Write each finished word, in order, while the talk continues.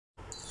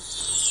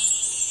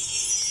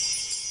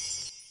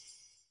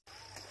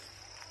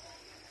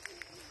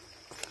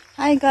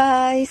Hi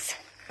guys!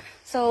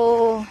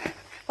 So,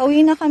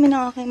 pauwi na kami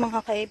ng aking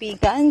mga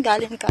kaibigan.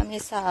 Galing kami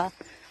sa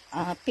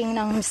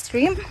Pingnam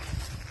Stream.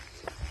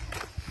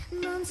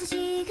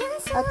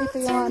 At ito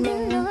yung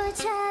aming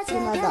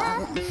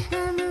dinadaanan.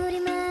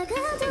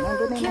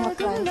 Nandun na yung mga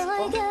friends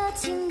ko.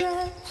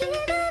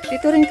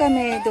 Dito rin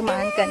kami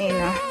dumaan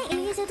kanina,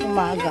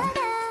 umaga.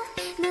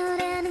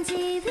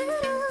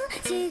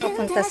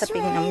 Papunta sa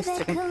Pingnam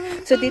Stream.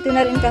 So, dito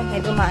na rin kami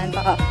dumaan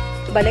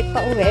balik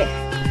pa uwi.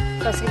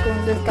 Kasi kung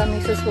doon kami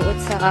susuot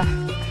sa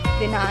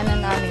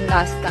dinaanan namin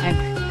last time,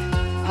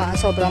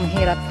 sobrang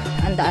hirap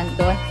ang daan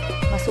doon.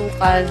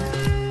 Masukal.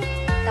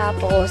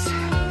 Tapos,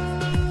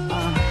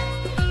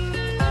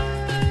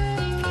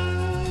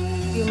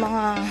 yung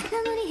mga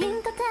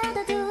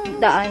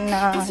daan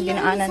na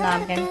dinaanan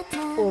namin,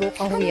 puro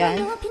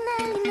kahuyan.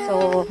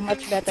 So,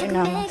 much better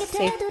na mas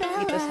safe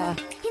dito sa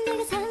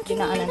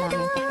dinaanan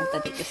namin papunta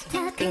dito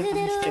sa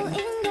Pingnam Stream.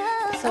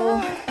 So,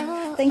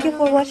 thank you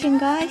for watching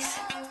guys.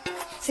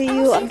 See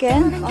you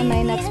again on my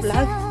next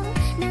vlog.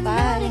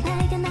 Bye!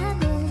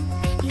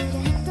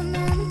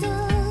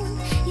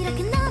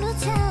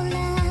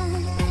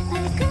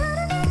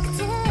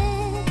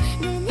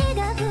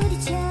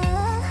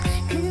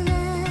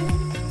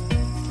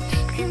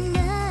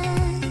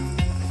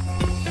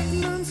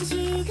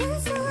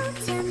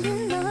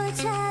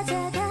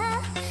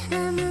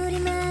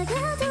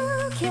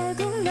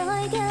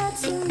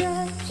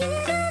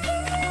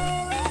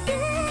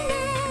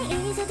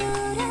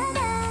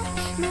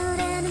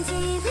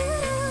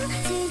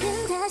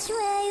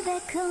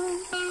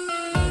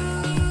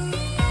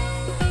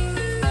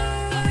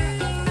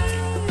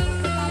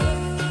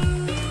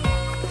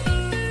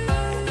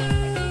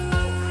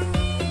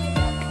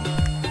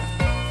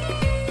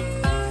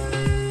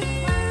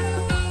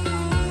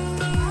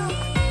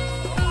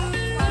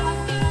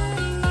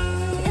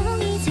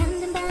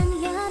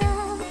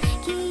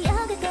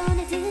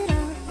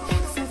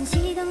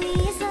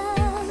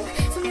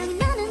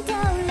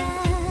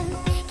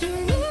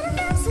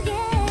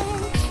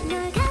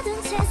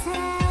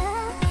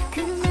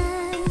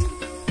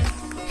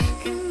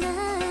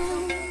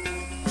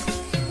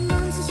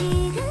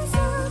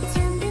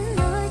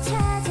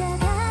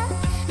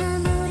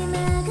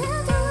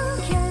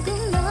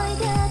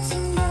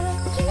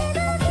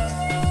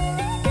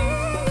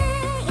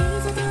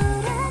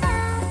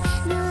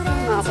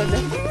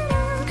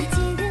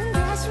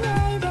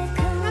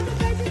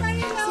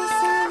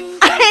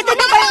 Ito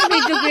na ba yung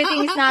video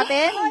greetings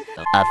natin?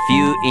 A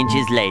few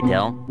inches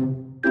later.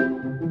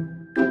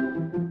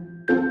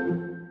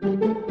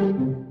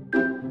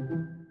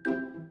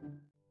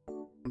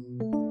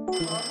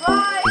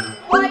 Alright,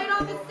 quiet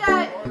on the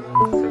set.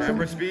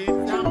 Camera speed.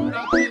 Sound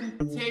production,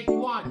 take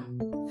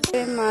 1.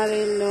 Hey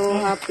Marilo,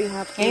 happy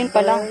Ngayon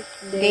pa lang,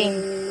 game.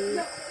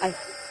 Ay.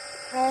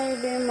 Hi,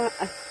 Bema.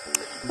 Ay.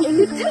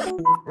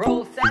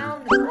 Roll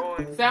sound.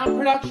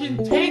 Sound production,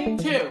 take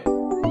 2.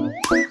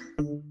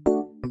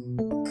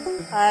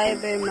 Hi,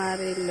 Be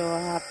Marilo,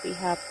 happy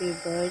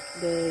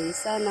birthday.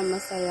 Sana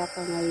masaya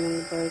ka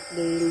ngayong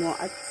birthday mo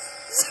at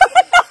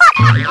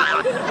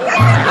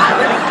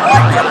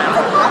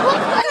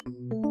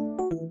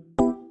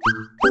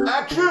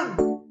Action!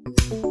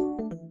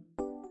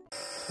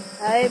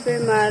 Hi,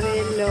 Be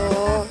Marilo,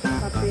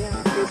 happy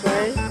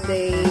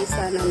birthday.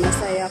 Sana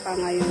masaya ka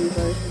ngayong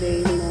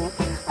birthday mo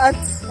at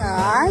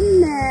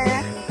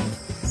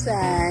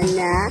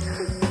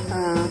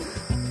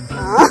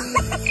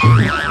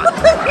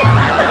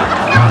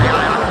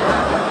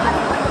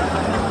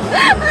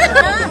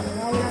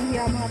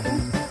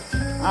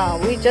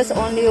we just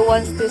only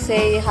wants to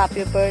say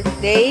happy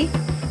birthday.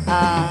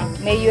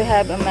 May you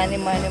have many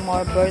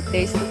more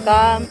birthdays to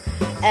come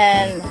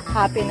and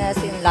happiness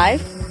in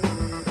life.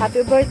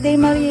 Happy birthday,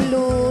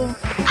 Marilu.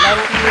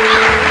 Love you.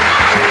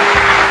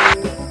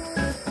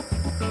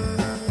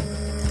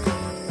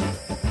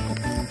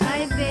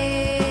 Hi,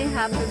 babe.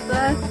 Happy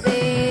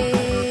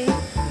birthday.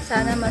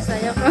 Sana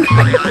masaya ka.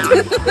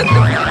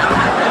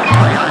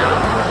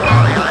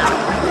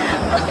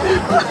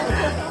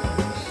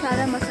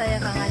 Sana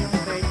masaya ka ngayong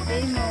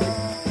birthday mo.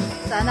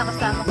 Sana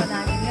kasama ka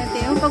namin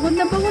ngayon. Pagod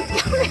na pagod ka,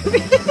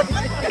 baby.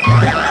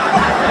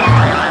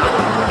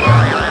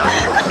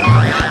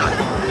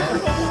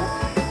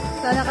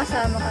 Sana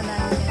kasama ka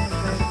namin ngayong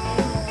birthday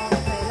mo.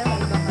 Kailan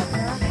may ibang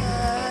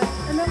katakat.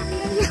 Alam mo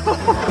yan yun.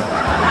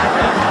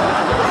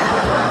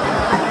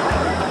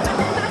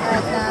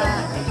 At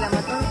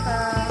reklamator ka.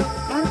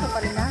 Mahal ka pa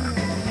rin namin.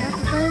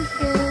 Happy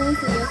birthday.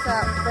 See you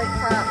sa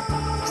birthday.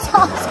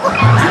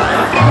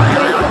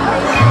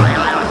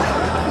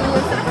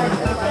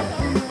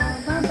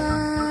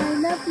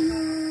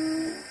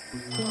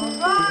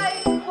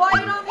 Alright,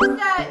 quiet on the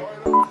set.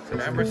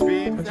 Camera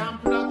speed. Sound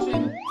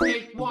production,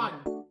 take 1.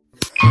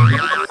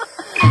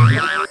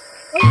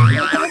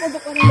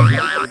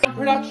 Sound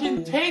production,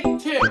 take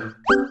 2.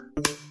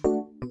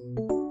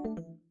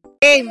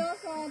 Game.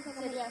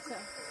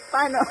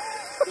 Paano?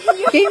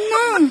 Game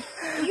na.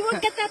 Huwag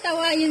ka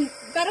tatawain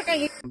para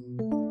kang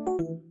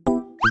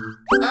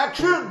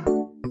Action!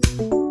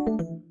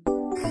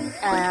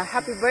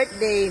 Happy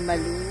birthday,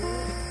 Malu.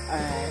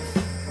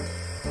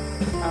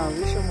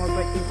 Wish you more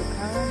birthday to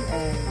come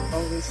and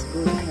always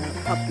good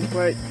health. Happy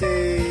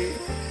birthday.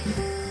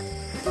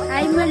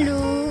 Hi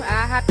Malu,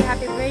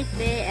 happy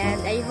birthday and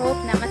I hope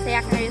na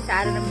masaya ka ngayon sa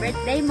araw ng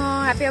birthday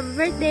mo. Happy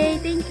birthday,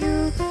 thank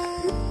you.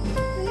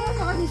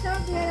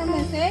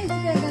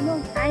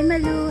 Hi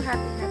Malu,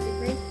 happy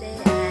birthday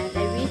and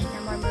I wish na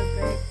more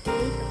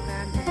birthday to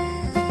come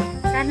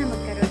and sana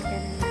magkaroon ka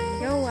ng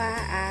jowa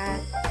at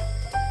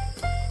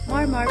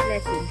more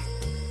blessings.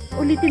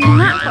 Ulitin mo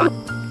nga.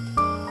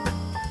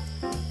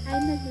 Hi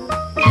Malu.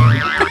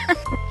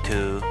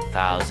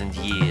 2,000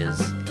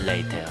 years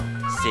later.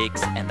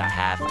 6.5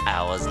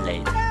 hours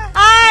later.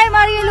 Hi,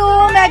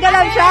 Marilu! Mega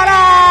love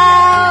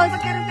shoutout!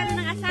 Magkaroon ka na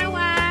ng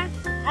asawa.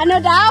 Ano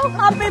daw?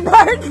 Happy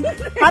birthday!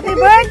 Happy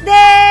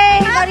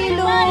birthday,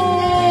 Marilu!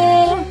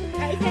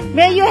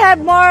 May you have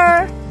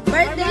more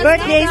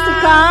birthdays to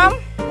come?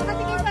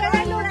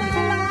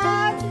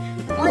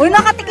 Uy,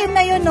 nakatikim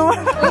na yun, no?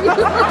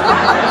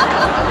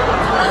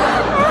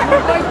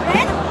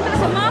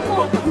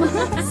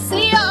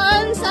 See you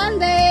on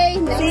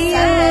Sunday. See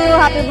you!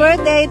 Happy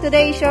birthday!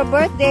 Today is your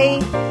birthday.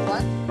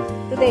 What?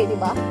 Today, di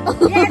ba?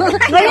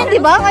 Ngayon, di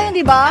ba? Ngayon,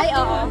 di ba? Ay,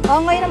 oo. Oo,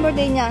 ngayon ang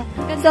birthday niya.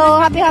 So,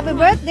 happy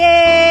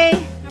birthday!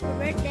 Happy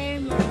birthday,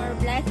 more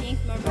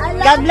blessings, more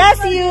God bless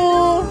you!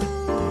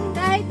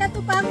 Kahit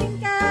natupakin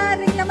ka,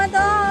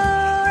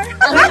 reklamador!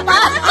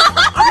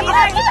 We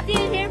are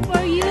still here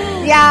for you!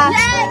 Yeah!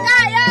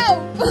 Jayo!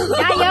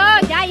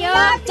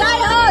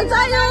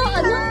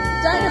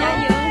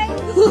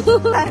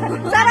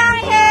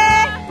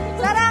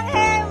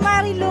 Saranghe,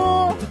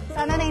 Marilu!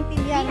 Sana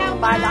naintindihan mo,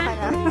 bala ka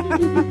na.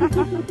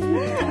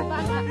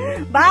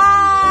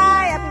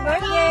 Bye! Happy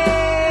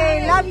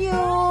birthday! Love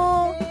you!